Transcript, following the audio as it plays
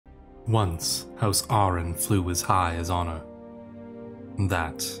Once, House Arryn flew as high as honor.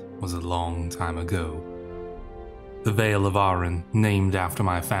 That was a long time ago. The Vale of Arryn, named after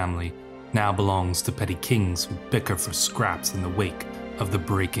my family, now belongs to petty kings who bicker for scraps in the wake of the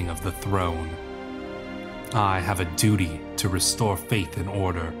breaking of the throne. I have a duty to restore faith and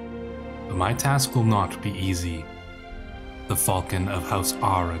order, but my task will not be easy. The falcon of House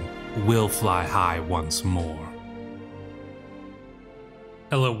Arryn will fly high once more.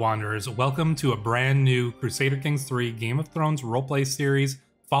 Hello Wanderers, welcome to a brand new Crusader Kings 3 Game of Thrones roleplay series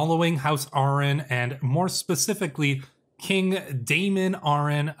following House Arryn and more specifically King Daemon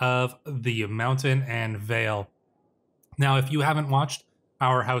Arryn of the Mountain and Vale. Now if you haven't watched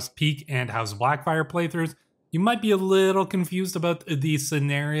our House Peak and House Blackfyre playthroughs, you might be a little confused about the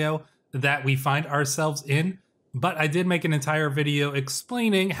scenario that we find ourselves in, but I did make an entire video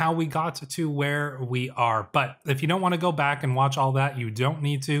explaining how we got to where we are. But if you don't want to go back and watch all that, you don't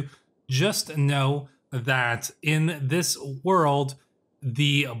need to. Just know that in this world,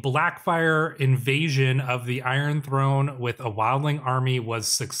 the Blackfyre invasion of the Iron Throne with a Wildling army was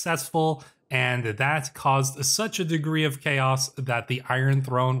successful, and that caused such a degree of chaos that the Iron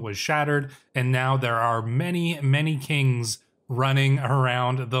Throne was shattered, and now there are many kings running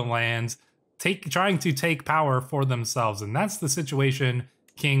around the lands trying to take power for themselves, and that's the situation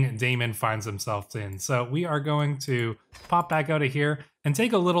King Daemon finds himself in. So we are going to pop back out of here and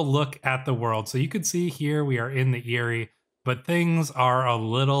take a little look at the world. So you can see here we are in the Eyrie, but things are a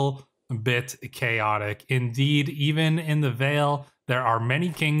little bit chaotic. Indeed, even in the Vale, there are many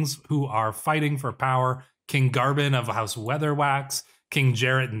kings who are fighting for power. King Garbin of House Weatherwax, King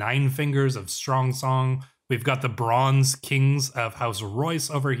Jarrett Ninefingers of Strong Song. We've got the Bronze Kings of House Royce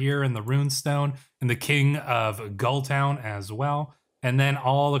over here in the Runestone, and the King of Gulltown as well. And then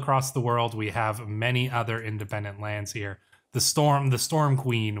all across the world, we have many other independent lands here. The Storm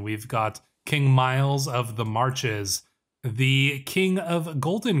Queen, we've got King Miles of the Marches, the King of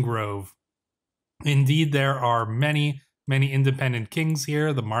Golden Grove. Indeed, there are many independent kings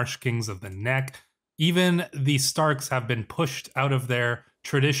here, the Marsh Kings of the Neck. Even the Starks have been pushed out of their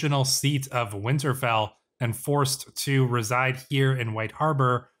traditional seat of Winterfell and forced to reside here in White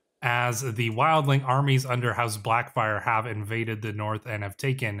Harbor as the Wildling armies under House Blackfyre have invaded the north and have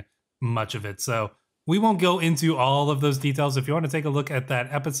taken much of it. So we won't go into all of those details. If you want to take a look at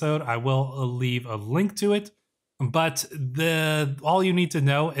that episode, I will leave a link to it. But all you need to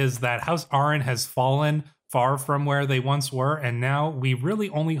know is that House Arryn has fallen far from where they once were, and now we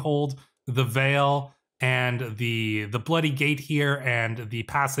really only hold the Vale and the Bloody Gate here and the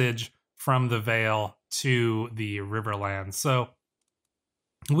passage from the Vale to the Riverlands. So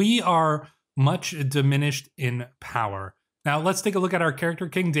we are much diminished in power. Now let's take a look at our character,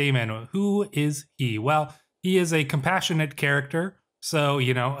 King Daemon. Who is he? Well, he is a compassionate character. So,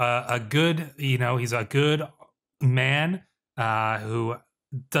 he's a good man who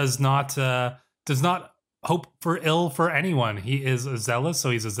does not hope for ill for anyone. He is zealous,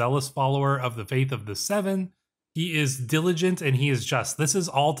 so he's a zealous follower of the faith of the Seven. He is diligent and he is just. This is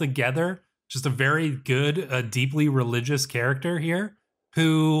altogether just a very good, deeply religious character here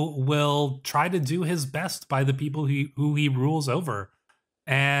who will try to do his best by the people who he rules over.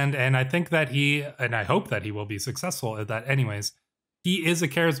 And I think that I hope that he will be successful at that anyways. He is a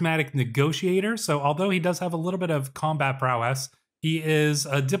charismatic negotiator, so although he does have a little bit of combat prowess, he is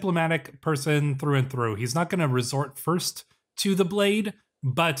a diplomatic person through and through. He's not going to resort first to the blade,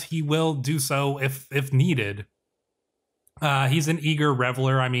 but he will do so if needed. He's an eager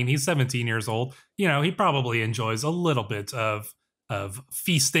reveler. I mean, he's 17 years old. He probably enjoys a little bit of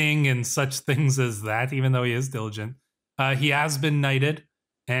feasting and such things as that, even though he is diligent. He has been knighted,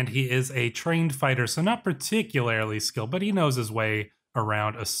 and he is a trained fighter, so not particularly skilled, but he knows his way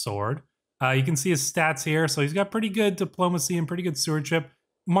around a sword. You can see his stats here, so he's got pretty good diplomacy and pretty good stewardship.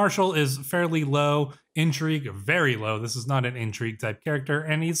 Martial is fairly low, intrigue very low. This is not an intrigue type character,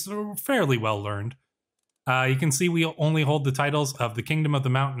 and he's fairly well learned. You can see we only hold the titles of the Kingdom of the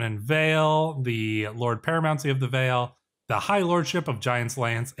Mountain and Vale, the Lord Paramountcy of the Vale, the High Lordship of Giants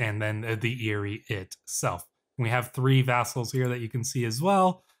Lands, and then the Eyrie itself. We have 3 vassals here that you can see as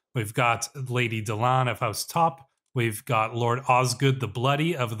well. We've got Lady Delan of House Top. We've got Lord Osgood the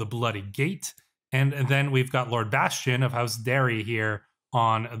Bloody of the Bloody Gate. And then we've got Lord Bastion of House Derry here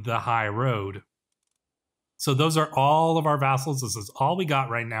on the High Road. So those are all of our vassals. This is all we got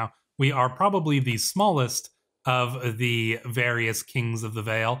right now. We are probably the smallest of the various kings of the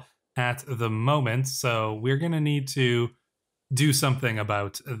Vale at the moment. So we're going to need to do something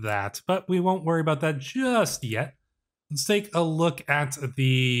about that. But we won't worry about that just yet. Let's take a look at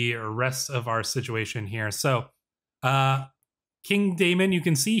the rest of our situation here. So King Daemon, you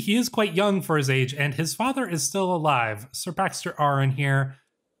can see he is quite young for his age, and his father is still alive. Sir Baxter Arryn here,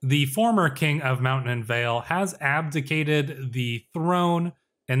 the former king of Mountain and Vale, has abdicated the throne,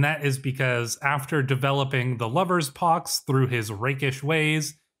 and that is because after developing the lover's pox through his rakish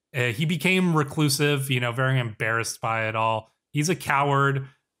ways, he became reclusive, very embarrassed by it all. He's a coward,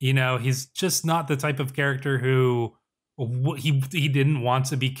 he's just not the type of character who he didn't want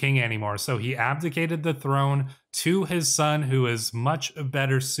to be king anymore. So he abdicated the throne to his son, who is much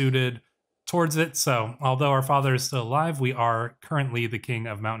better suited towards it. So although our father is still alive, we are currently the king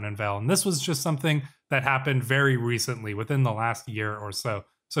of Mountain and Vale. And this was just something that happened very recently, within the last year or so.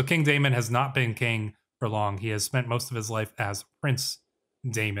 So King Daemon has not been king for long. He has spent most of his life as Prince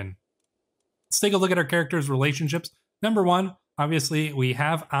Daemon. Let's take a look at our characters' relationships. Number one, obviously, we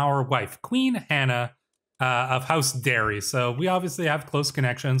have our wife, Queen Hannah, of House Derry. So we obviously have close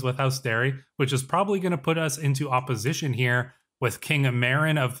connections with House Derry, which is probably going to put us into opposition here with King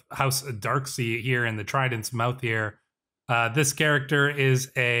Meryn of House Darksea here in the Trident's Mouth here. This character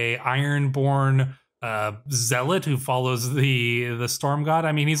is a Ironborn zealot who follows the storm god.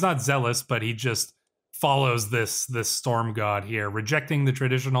 I mean, he's not zealous, but he just follows this storm god here, rejecting the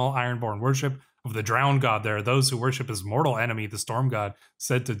traditional Ironborn worship of the drowned god. There are those who worship his mortal enemy, the storm god,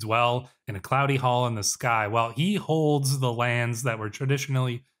 said to dwell in a cloudy hall in the sky. Well, he holds the lands that were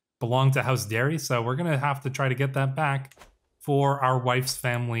traditionally belonged to House Derry, so we're going to have to try to get that back for our wife's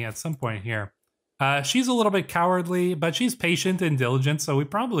family at some point here. She's a little bit cowardly, but she's patient and diligent, so we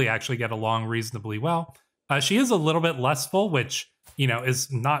probably actually get along reasonably well. She is a little bit lustful, which,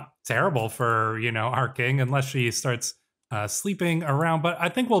 is not terrible for, our king, unless she starts sleeping around. But I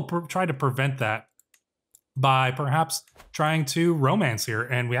think we'll try to prevent that by perhaps trying to romance here,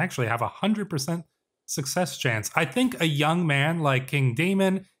 and we actually have 100% success chance. I think a young man like King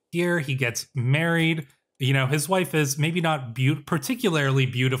Daemon here, he gets married. His wife is maybe not particularly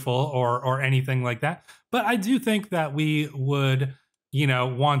beautiful or anything like that, but I do think that we would,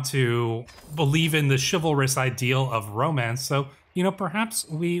 want to believe in the chivalrous ideal of romance. So, perhaps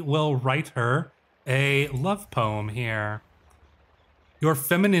we will write her a love poem here. Your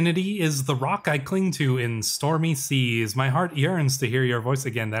femininity is the rock I cling to in stormy seas. My heart yearns to hear your voice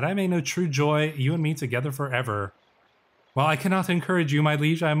again, that I may know true joy, you and me together forever. While I cannot encourage you, my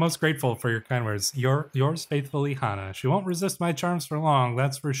liege, I am most grateful for your kind words. Yours faithfully, Hannah. She won't resist my charms for long,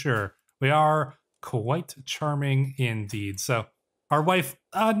 that's for sure. We are quite charming indeed. So, our wife,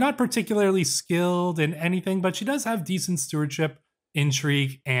 not particularly skilled in anything, but she does have decent stewardship,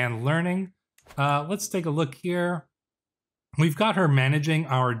 intrigue, and learning. Let's take a look here. We've got her managing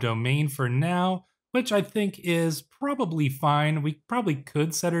our domain for now, which I think is probably fine. We probably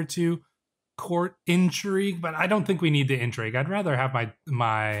could set her to court intrigue, but I don't think we need the intrigue. I'd rather have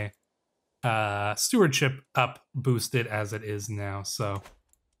my stewardship up boosted as it is now. So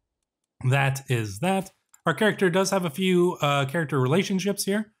that is that. Our character does have a few character relationships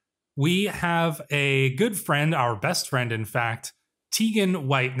here. We have a good friend, our best friend, in fact, Tegan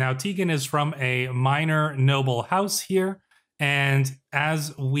White. Now, Tegan is from a minor noble house here, and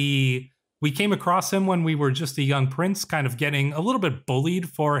as we came across him when we were just a young prince, kind of getting a little bit bullied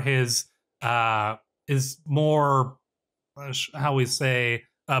for his more, how we say,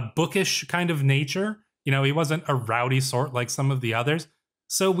 bookish kind of nature. He wasn't a rowdy sort like some of the others.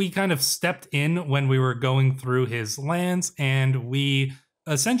 So we kind of stepped in when we were going through his lands, and we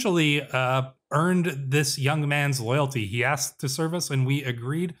essentially earned this young man's loyalty. He asked to serve us, and we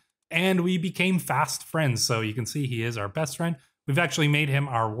agreed, and we became fast friends. So you can see he is our best friend. We've actually made him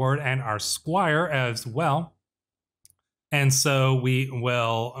our ward and our squire as well. And so we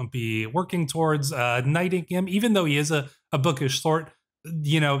will be working towards knighting him, even though he is a bookish sort.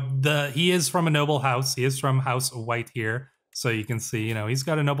 He is from a noble house. He is from House White here. So you can see, he's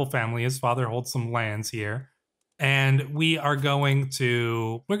got a noble family. His father holds some lands here. And we're going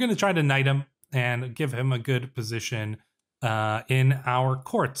to try to knight him and give him a good position in our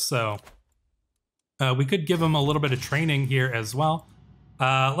court. So we could give him a little bit of training here as well.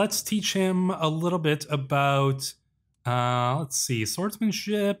 Let's teach him a little bit about, let's see,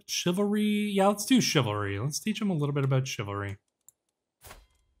 swordsmanship, chivalry. Yeah, let's do chivalry. Let's teach him a little bit about chivalry.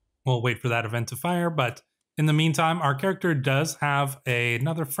 We'll wait for that event to fire, but in the meantime, our character does have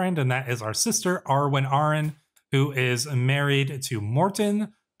another friend, and that is our sister, Arryn, who is married to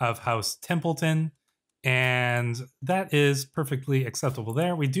Morton of House Templeton, and that is perfectly acceptable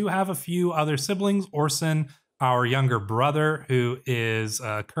there. We do have a few other siblings. Orson, our younger brother, who is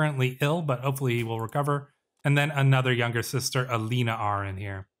currently ill, but hopefully he will recover, and then another younger sister, Alina Arryn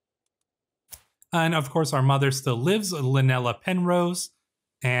here. And of course, our mother still lives, Lynella Penrose.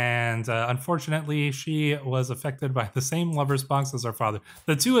 And unfortunately, she was affected by the same lover's box as our father.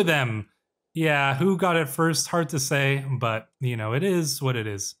 The two of them, yeah, who got it first? Hard to say, but you know, it is what it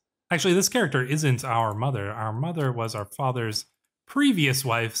is. Actually, this character isn't our mother. Our mother was our father's previous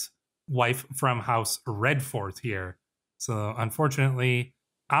wife from House Redfort here. So unfortunately,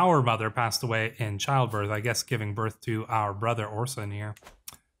 our mother passed away in childbirth, I guess giving birth to our brother Orson here.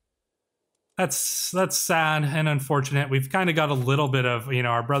 That's sad and unfortunate. We've kind of got a little bit of, you know,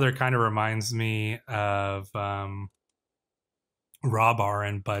 our brother kind of reminds me of Rob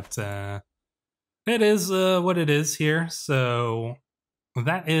Arryn, but it is what it is here. So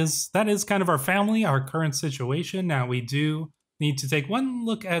that is kind of our family, our current situation. Now we do need to take one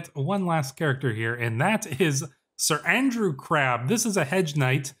look at one last character here, and that is Sir Andrew Crabbe. This is a hedge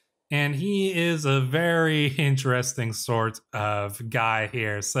knight, and he is a very interesting sort of guy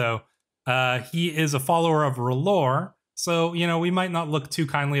here. So he is a follower of R'hllor, so, you know, we might not look too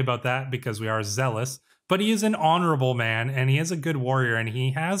kindly about that because we are zealous, but he is an honorable man, and he is a good warrior, and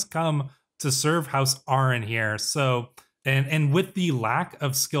he has come to serve House Arryn here. So, and with the lack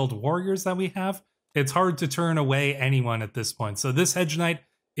of skilled warriors that we have, it's hard to turn away anyone at this point. So this hedge knight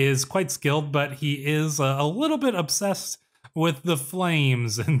is quite skilled, but he is a little bit obsessed with the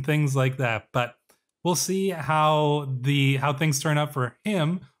flames and things like that. But we'll see how things turn out for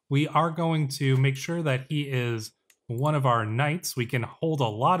him. We are going to make sure that he is one of our knights. We can hold a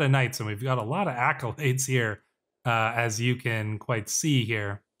lot of knights, and we've got a lot of accolades here, as you can quite see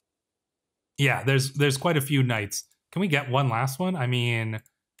here. Yeah, there's quite a few knights. Can we get one last one? I mean,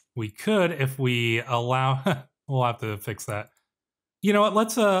 we could if we allow. We'll have to fix that. You know what?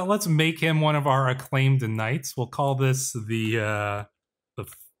 Let's make him one of our acclaimed knights. We'll call this the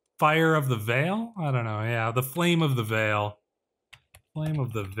Fire of the Vale. I don't know. Yeah, the Flame of the Vale. Flame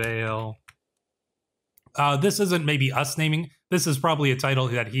of the Vale. This isn't maybe us naming. This is probably a title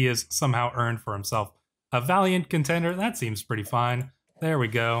that he has somehow earned for himself. A Valiant Contender. That seems pretty fine. There we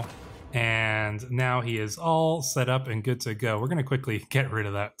go. And now he is all set up and good to go. We're going to quickly get rid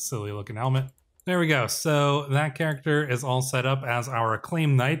of that silly looking helmet. There we go. So that character is all set up as our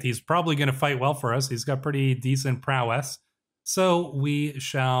acclaimed knight. He's probably going to fight well for us. He's got pretty decent prowess. So we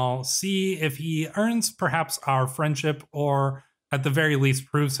shall see if he earns perhaps our friendship, or at the very least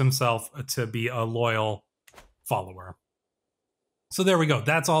proves himself to be a loyal follower. So there we go.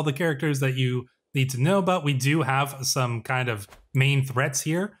 That's all the characters that you need to know about. We do have some kind of main threats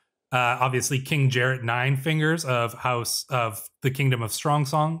here. Obviously, King Jarrett Ninefingers of the Kingdom of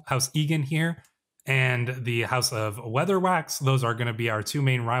Strongsong, House Egan here, and the House of Weatherwax. Those are going to be our two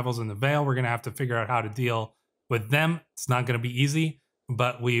main rivals in the Vale. We're going to have to figure out how to deal with them. It's not going to be easy,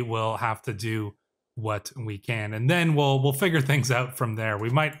 but we will have to do what we can, and then we'll figure things out from there. We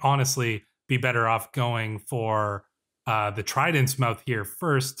might honestly be better off going for the Trident's Mouth here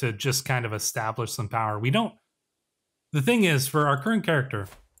first to just kind of establish some power. The thing is, for our current character,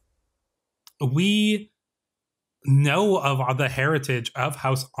 we know of the heritage of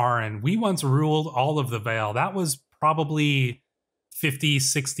House Arryn. We once ruled all of the Vale. That was probably 50,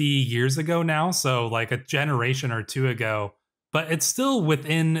 60 years ago now, so like a generation or two ago. But it's still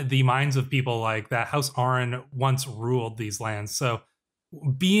within the minds of people like that House Arryn once ruled these lands. So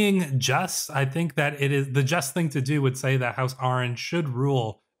being just, I think that it is the just thing to do would say that House Arryn should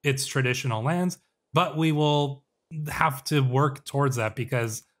rule its traditional lands, but we will have to work towards that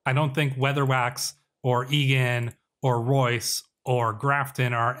because I don't think Weatherwax or Egan or Royce or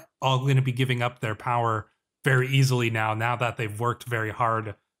Grafton are all going to be giving up their power very easily now that they've worked very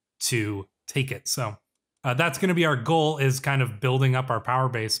hard to take it. So that's going to be our goal, is kind of building up our power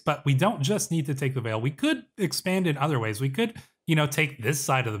base. But we don't just need to take the Vale. We could expand in other ways. We could, you know, take this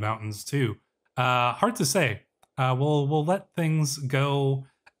side of the mountains too. Hard to say. We'll let things go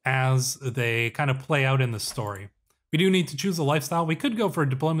as they kind of play out in the story. We do need to choose a lifestyle. We could go for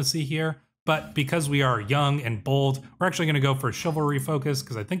diplomacy here, but because we are young and bold, we're actually going to go for chivalry focus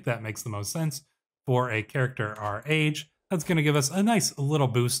because I think that makes the most sense for a character our age. That's going to give us a nice little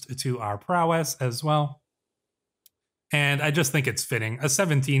boost to our prowess as well. And I just think it's fitting. A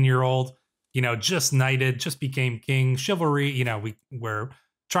 17-year-old, you know, just knighted, just became king. Chivalry, you know, we're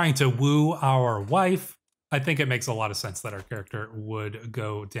trying to woo our wife. I think it makes a lot of sense that our character would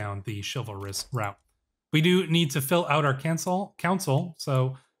go down the chivalrous route. We do need to fill out our council,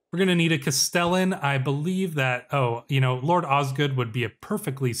 so we're going to need a Castellan. I believe that, Lord Osgood would be a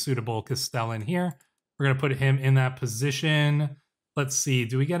perfectly suitable Castellan here. We're going to put him in that position. Let's see,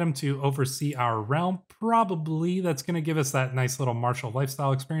 do we get him to oversee our realm? Probably. That's going to give us that nice little martial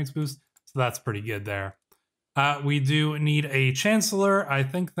lifestyle experience boost, so that's pretty good there. We do need a Chancellor. I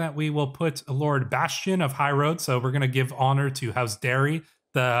think that we will put Lord Bastion of High Road, so we're going to give honor to House Derry.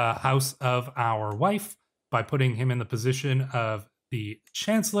 the house of our wife by putting him in the position of the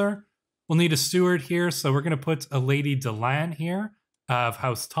Chancellor. We'll need a steward here, so we're going to put a Lady Delan here of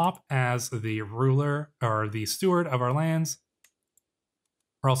House Top as the ruler or the steward of our lands.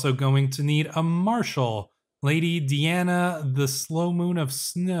 We're also going to need a marshal, Lady Deanna, the Slow Moon of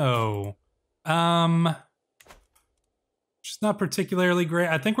Snow. She's not particularly great.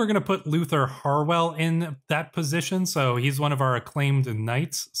 I think we're going to put Luther Harwell in that position. So he's one of our acclaimed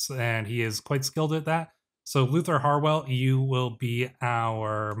knights, and he is quite skilled at that. So Luther Harwell, you will be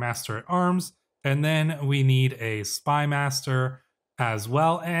our master at arms. And then we need a spy master as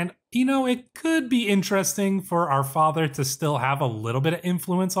well. And, you know, it could be interesting for our father to still have a little bit of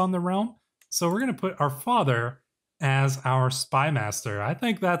influence on the realm. So we're going to put our father as our spy master. I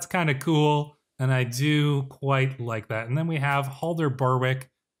think that's kind of cool. And I do quite like that. And then we have Halder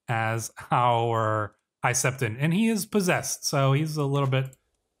Berwick as our High Septon. And he is possessed, so he's a little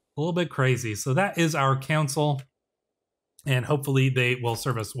bit crazy. So that is our council. And hopefully they will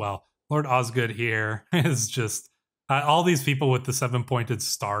serve us well. Lord Osgood here is just all these people with the 7-pointed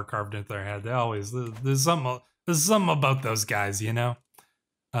star carved into their head. They always there's something about those guys, you know.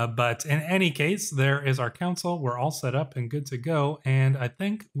 But in any case, there is our council. We're all set up and good to go. And I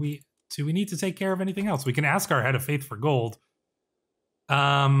think we need to take care of anything else. We can ask our head of faith for gold.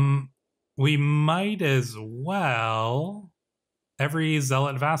 We might as well. Every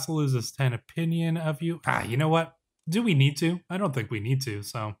zealot vassal loses 10 opinion of you. You know what? Do we need to? I don't think we need to,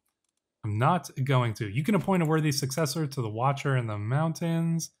 so I'm not going to. You can appoint a worthy successor to the Watcher in the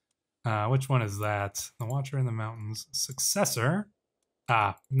Mountains. Which one is that? The Watcher in the Mountains. Successor?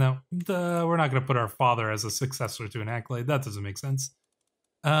 No. We're not going to put our father as a successor to an accolade. That doesn't make sense.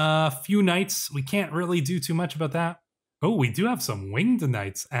 Few knights. We can't really do too much about that. Oh, we do have some winged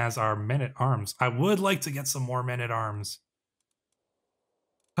knights as our men-at-arms. I would like to get some more men-at-arms.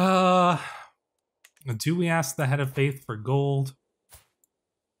 Do we ask the head of faith for gold?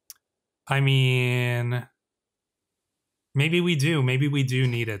 I mean, maybe we do. Maybe we do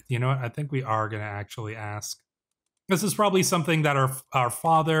need it. You know what? I think we are going to actually ask. This is probably something that our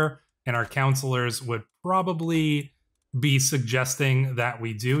father and our counselors would probably be suggesting that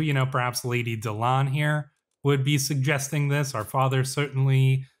we do. You know, perhaps Lady Delan here would be suggesting this. Our father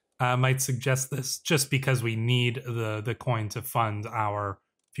certainly might suggest this just because we need the coin to fund our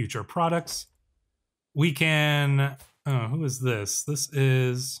future products. We can... Oh, who is this? This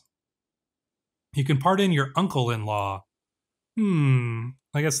is... You can pardon your uncle-in-law.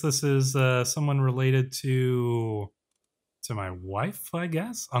 I guess this is someone related to my wife, I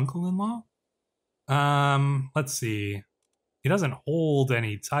guess? Uncle-in-law? Let's see. He doesn't hold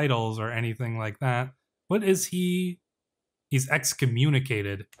any titles or anything like that. What is he? He's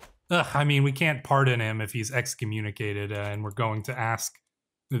excommunicated. I mean, we can't pardon him if he's excommunicated, and we're going to ask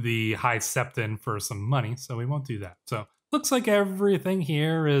the High Septon for some money, so we won't do that. So, looks like everything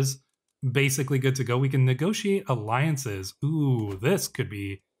here is basically good to go. We can negotiate alliances. Ooh, this could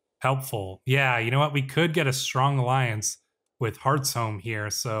be helpful. Yeah, you know what? We could get a strong alliance with Heartsholme here,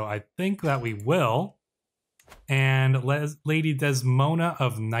 so I think that we will. And Lady Desmona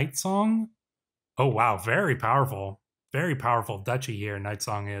of Nightsong. Oh, wow, very powerful. Very powerful duchy here,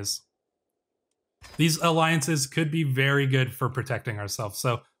 Nightsong is. These alliances could be very good for protecting ourselves.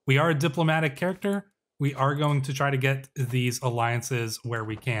 So we are a diplomatic character. We are going to try to get these alliances where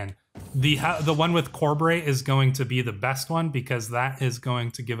we can. The one with Corbray is going to be the best one because that is going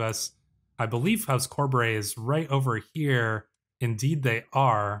to give us, I believe House Corbray is right over here. Indeed they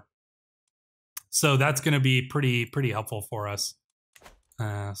are. So that's going to be pretty helpful for us.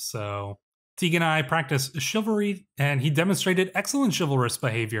 So Teague and I practiced chivalry, and he demonstrated excellent chivalrous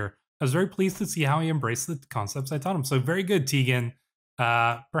behavior. I was very pleased to see how he embraced the concepts I taught him. So very good, Tegan.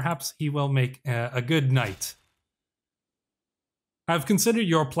 Perhaps he will make a good knight. I've considered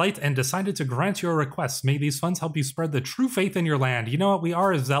your plight and decided to grant your request. May these funds help you spread the true faith in your land. You know what? We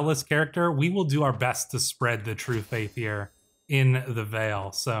are a zealous character. We will do our best to spread the true faith here in the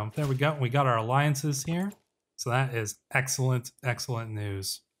Vale. So there we go. We got our alliances here. So that is excellent, excellent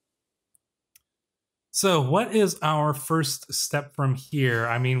news. So what is our first step from here?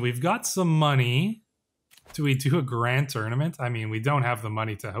 I mean, we've got some money. Do we do a grand tournament? I mean, we don't have the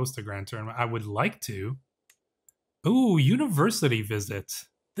money to host a grand tournament. I would like to. Ooh, university visit.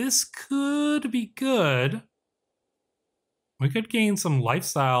 This could be good. We could gain some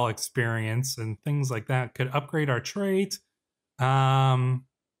lifestyle experience and things like that. Could upgrade our trait. Plan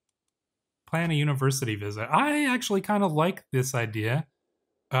a university visit. I actually kind of like this idea.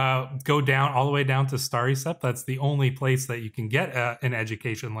 Go down all the way down to Starry Step. That's the only place that you can get an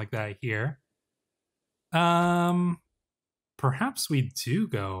education like that here. perhaps we do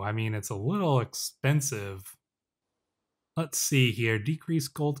go. I mean, it's a little expensive. Let's see here.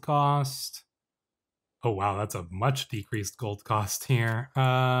 Decreased gold cost. Oh, wow, that's a much decreased gold cost here.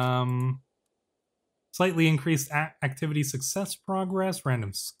 Slightly increased activity success progress,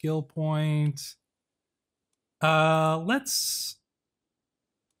 random skill point. Let's...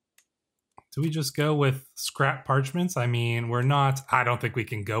 Do we just go with scrap parchments? I mean, we're not... I don't think we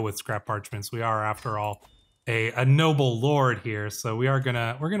can go with scrap parchments. We are, after all, a noble lord here. So we're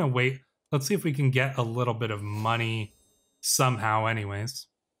gonna wait. Let's see if we can get a little bit of money somehow anyways.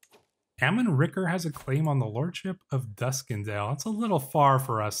 Ammon Ricker has a claim on the lordship of Duskendale. That's a little far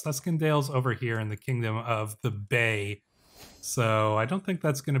for us. Duskendale's over here in the kingdom of the Bay. So I don't think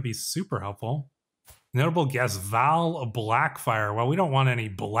that's going to be super helpful. Notable guest, Vale Blackfyre. Well, we don't want any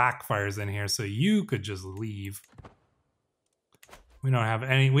Blackfyres in here, so you could just leave. We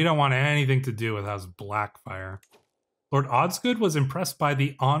don't want anything to do with House Blackfyre. Lord Oddsgood was impressed by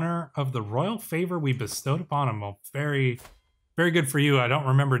the honor of the royal favor we bestowed upon him. Well, very, very good for you. I don't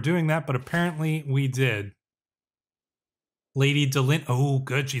remember doing that, but apparently we did. Lady Delin. Oh,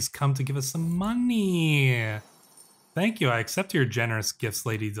 good. She's come to give us some money. Thank you. I accept your generous gifts,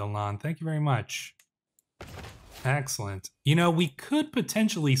 Lady Delon. Thank you very much. Excellent. You know, we could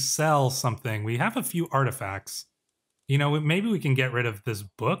potentially sell something. We have a few artifacts. You know, maybe we can get rid of this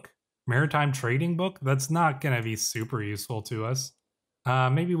book, Maritime Trading Book. That's not going to be super useful to us.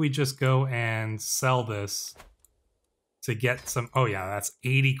 Maybe we just go and sell this to get some... Oh, yeah, that's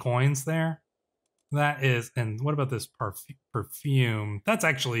 80 coins there. That is... And what about this perfume? That's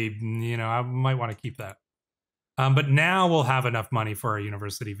actually, you know, I might want to keep that. But now we'll have enough money for our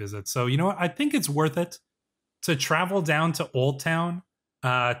university visit. So, you know what? I think it's worth it to travel down to Old Town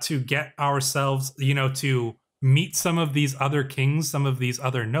to get ourselves, you know, to meet some of these other kings, some of these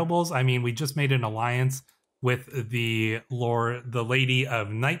other nobles. I mean, we just made an alliance with the Lady of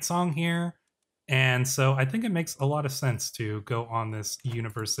Nightsong here. And so I think it makes a lot of sense to go on this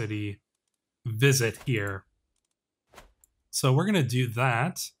university visit here. So we're going to do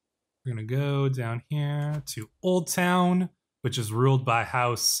that. We're going to go down here to Old Town, which is ruled by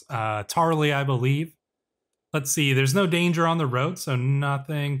House Tarley, I believe. Let's see, there's no danger on the road, so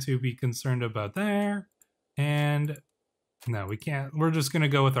nothing to be concerned about there. And no, we can't. We're just going to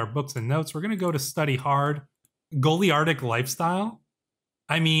go with our books and notes. We're going to go to Study Hard. Goliardic Lifestyle.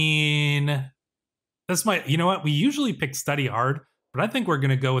 I mean, this might, you know what? We usually pick Study Hard, but I think we're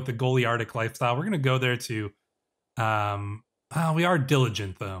going to go with the Goliardic Lifestyle. We're going to go there to, we are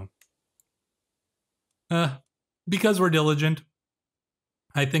diligent though. Because we're diligent.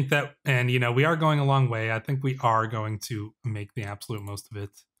 I think that, and you know, we are going a long way. I think we are going to make the absolute most of it.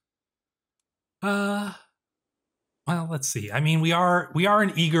 Well, let's see. I mean, we are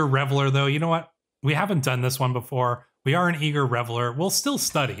an eager reveler, though. You know what? We haven't done this one before. We are an eager reveler. We'll still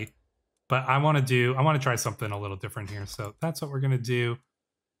study, but I want to try something a little different here. So that's what we're gonna do.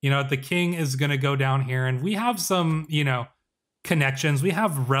 You know, the king is gonna go down here, and we have some, you know, connections. We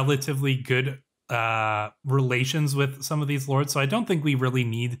have relatively good relations with some of these lords, so I don't think we really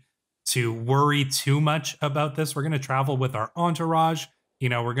need to worry too much about this. We're going to travel with our entourage. You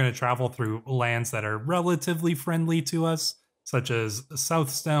know, we're going to travel through lands that are relatively friendly to us, such as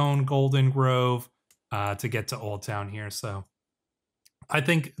Southstone, Golden Grove, to get to Old Town here. So I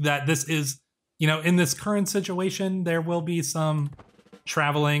think that this is, you know, in this current situation, there will be some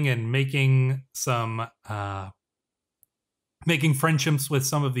traveling and making some making friendships with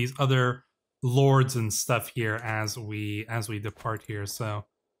some of these other lords and stuff here as we depart here. So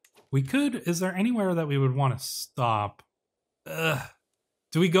we could, is there anywhere that we would want to stop?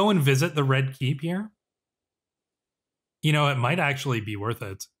 Do we go and visit the Red Keep here? You know, it might actually be worth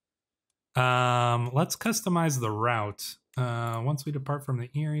it. Let's customize the route. Once we depart from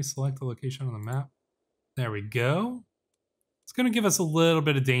the Eyrie, select the location on the map. There we go. It's going to give us a little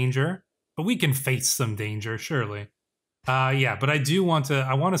bit of danger, but we can face some danger, surely. Yeah, but I want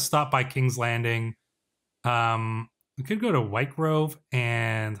to stop by King's Landing. We could go to White Grove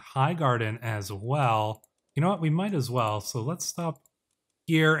and Highgarden as well. You know what? We might as well. So let's stop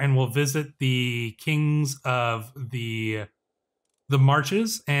here and we'll visit the Kings of the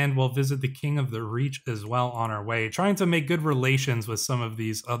Marches, and we'll visit the King of the Reach as well on our way, trying to make good relations with some of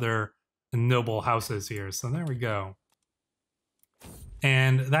these other noble houses here. So there we go.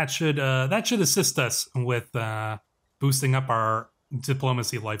 And that should assist us with boosting up our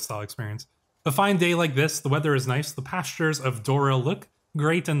diplomacy lifestyle experience. A fine day like this, the weather is nice, the pastures of Doril look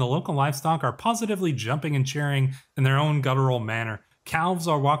great, and the local livestock are positively jumping and cheering in their own guttural manner. Calves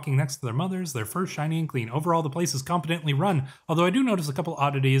are walking next to their mothers, their fur shiny and clean. Overall, the place is competently run, although I do notice a couple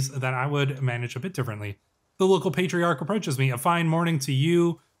oddities that I would manage a bit differently. The local patriarch approaches me. A fine morning to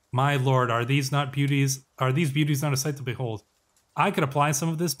you, my lord. Are these beauties not a sight to behold? I could apply some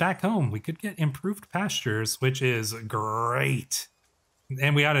of this back home. We could get improved pastures, which is great.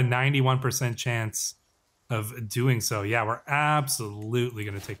 And we had a 91% chance of doing so. Yeah, we're absolutely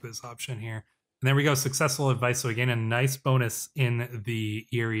going to take this option here. And there we go, successful advice. So we gain a nice bonus in the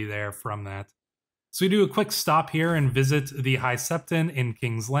Eyrie there from that. So we do a quick stop here and visit the High Septon in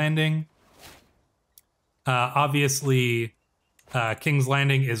King's Landing. Obviously, King's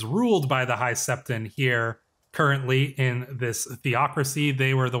Landing is ruled by the High Septon here currently in this theocracy.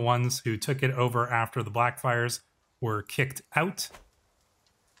 They were the ones who took it over after the Blackfyres were kicked out.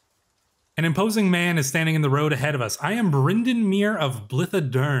 An imposing man is standing in the road ahead of us. I am Brynden Mere of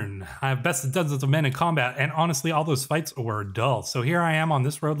Blithadern. I have bested dozens of men in combat, and honestly, all those fights were dull. So here I am on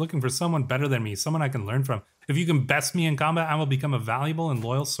this road looking for someone better than me, someone I can learn from. If you can best me in combat, I will become a valuable and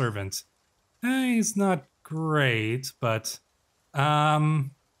loyal servant. He's not great, but I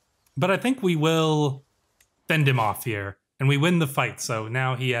think we will fend him off here, and we win the fight. So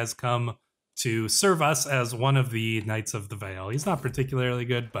now he has come to serve us as one of the Knights of the Vale. He's not particularly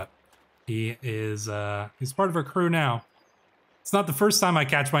good, but he is he's part of our crew now. It's not the first time I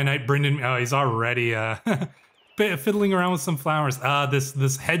catch my knight Brynden. Oh, he's already fiddling around with some flowers.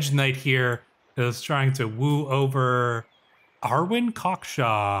 This hedge knight here is trying to woo over Arryn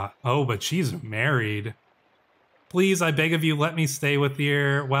Cockshaw. Oh, but she's married. Please, I beg of you, let me stay with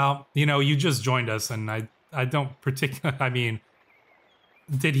you. Well, you know, you just joined us, and I don't particularly. I mean,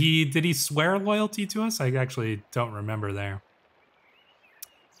 did he swear loyalty to us? I actually don't remember there.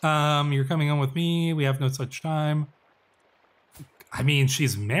 You're coming on with me. We have no such time. I mean,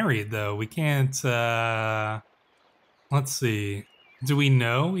 she's married, though. We can't, let's see. Do we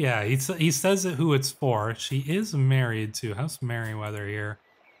know? Yeah, he says who it's for. She is married to House Merryweather here.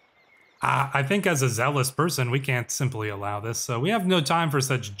 I think as a zealous person, we can't simply allow this. So we have no time for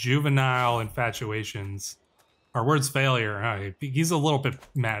such juvenile infatuations. Our word's failure. He's a little bit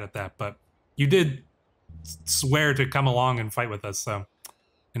mad at that, but you did swear to come along and fight with us, so...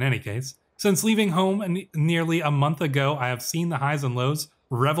 In any case, since leaving home nearly a month ago, I have seen the highs and lows,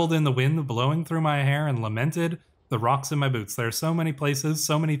 reveled in the wind blowing through my hair, and lamented the rocks in my boots. There are so many places,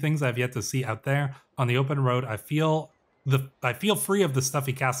 so many things I've yet to see out there on the open road. I feel free of the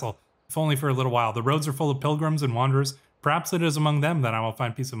stuffy castle, if only for a little while. The roads are full of pilgrims and wanderers. Perhaps it is among them that I will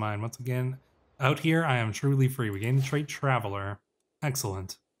find peace of mind. Once again, out here, I am truly free. We gain the trait Traveler.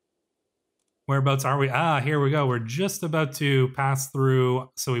 Excellent. Whereabouts are we? Here we go. We're just about to pass through.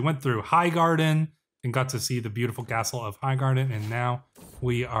 So we went through Highgarden and got to see the beautiful castle of Highgarden. And now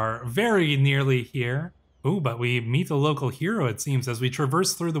we are very nearly here. Ooh, but we meet a local hero, it seems. As we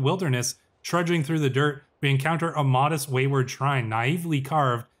traverse through the wilderness, trudging through the dirt, we encounter a modest wayward shrine, naively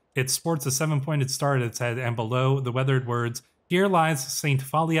carved. It sports a 7-pointed star at its head, and below the weathered words, "Here lies Saint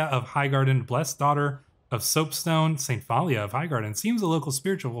Phalia of Highgarden, blessed daughter of Soapstone." Saint Phalia of Highgarden seems a local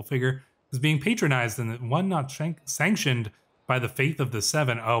spiritual figure, is being patronized and one not sanctioned by the faith of the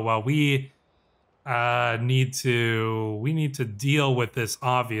Seven. Oh, well, we need to deal with this,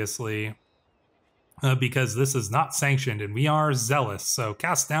 obviously, because this is not sanctioned, and we are zealous. So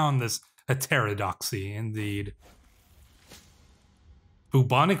cast down this heterodoxy, indeed.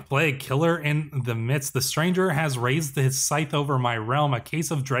 Bubonic plague, killer in the midst. The stranger has raised his scythe over my realm. A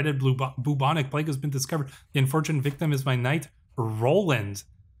case of dreaded bubonic plague has been discovered. The unfortunate victim is my knight, Roland.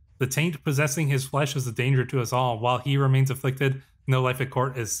 The taint possessing his flesh is a danger to us all. While he remains afflicted, no life at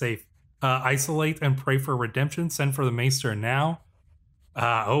court is safe. Isolate and pray for redemption. Send for the maester now.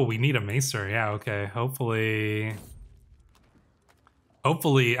 Oh, we need a maester. Yeah, okay. Hopefully,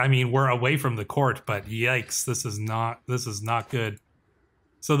 I mean, we're away from the court, but yikes, this is not good.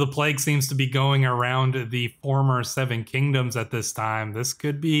 So the plague seems to be going around the former 7 kingdoms at this time. This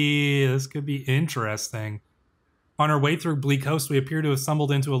could be interesting. On our way through Bleak Host, we appear to have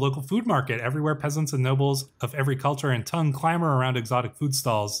stumbled into a local food market. Everywhere, peasants and nobles of every culture and tongue clamor around exotic food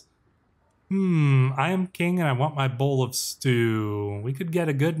stalls. I am king and I want my bowl of stew. We could get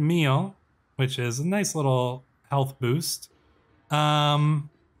a good meal, which is a nice little health boost. But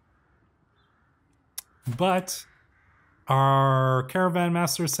our caravan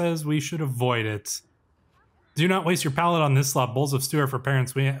master says we should avoid it. Do not waste your palate on this slop. Bowls of stew are for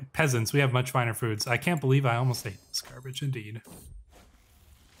peasants. We have much finer foods. I can't believe I almost ate this garbage, indeed.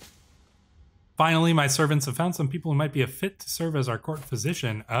 Finally, my servants have found some people who might be a fit to serve as our court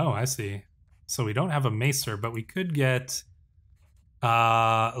physician. Oh, I see. So we don't have a maester, but we could get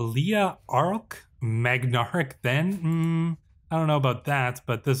Leah Ark, Magnarch then? I don't know about that,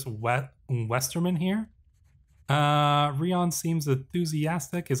 but this Westerman here? Rion seems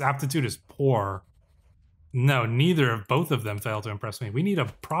enthusiastic. His aptitude is poor. No, neither of both of them failed to impress me. We need a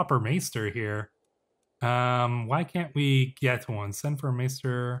proper maester here. Why can't we get one? Send for a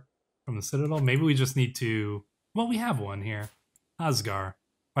maester from the Citadel? Maybe we just need to... Well, we have one here. Asgar.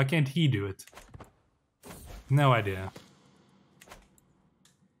 Why can't he do it? No idea.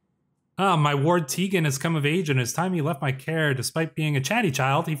 My ward Tegan has come of age, and it's time he left my care. Despite being a chatty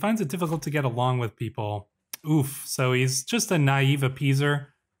child, he finds it difficult to get along with people. Oof, so he's just a naive appeaser.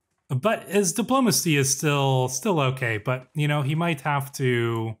 But his diplomacy is still okay, but, you know, he might have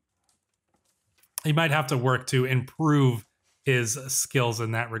to work to improve his skills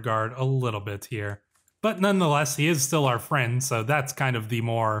in that regard a little bit here. But nonetheless, he is still our friend, so that's kind of the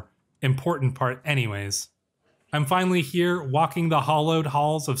more important part anyways. I'm finally here, walking the hollowed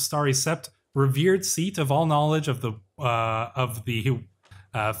halls of Starry Sept, revered seat of all knowledge of the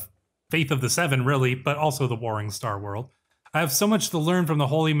faith of the Seven, really, but also the warring star world. I have so much to learn from the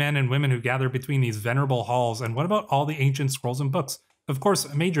holy men and women who gather between these venerable halls, and what about all the ancient scrolls and books? Of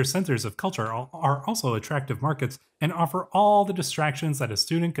course, major centers of culture are also attractive markets and offer all the distractions that a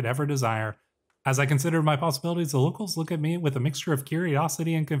student could ever desire. As I consider my possibilities, the locals look at me with a mixture of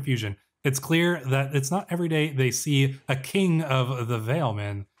curiosity and confusion. It's clear that it's not every day they see a king of the Vale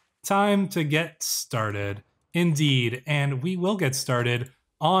men. Time to get started. Indeed, and we will get started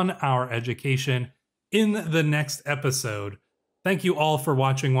on our education in the next episode. Thank you all for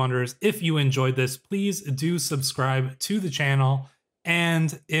watching, Wanderers. If you enjoyed this, please do subscribe to the channel.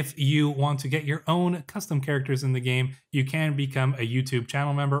 And if you want to get your own custom characters in the game, you can become a YouTube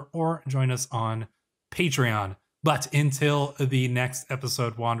channel member or join us on Patreon. But until the next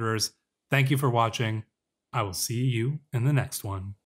episode, Wanderers, thank you for watching. I will see you in the next one.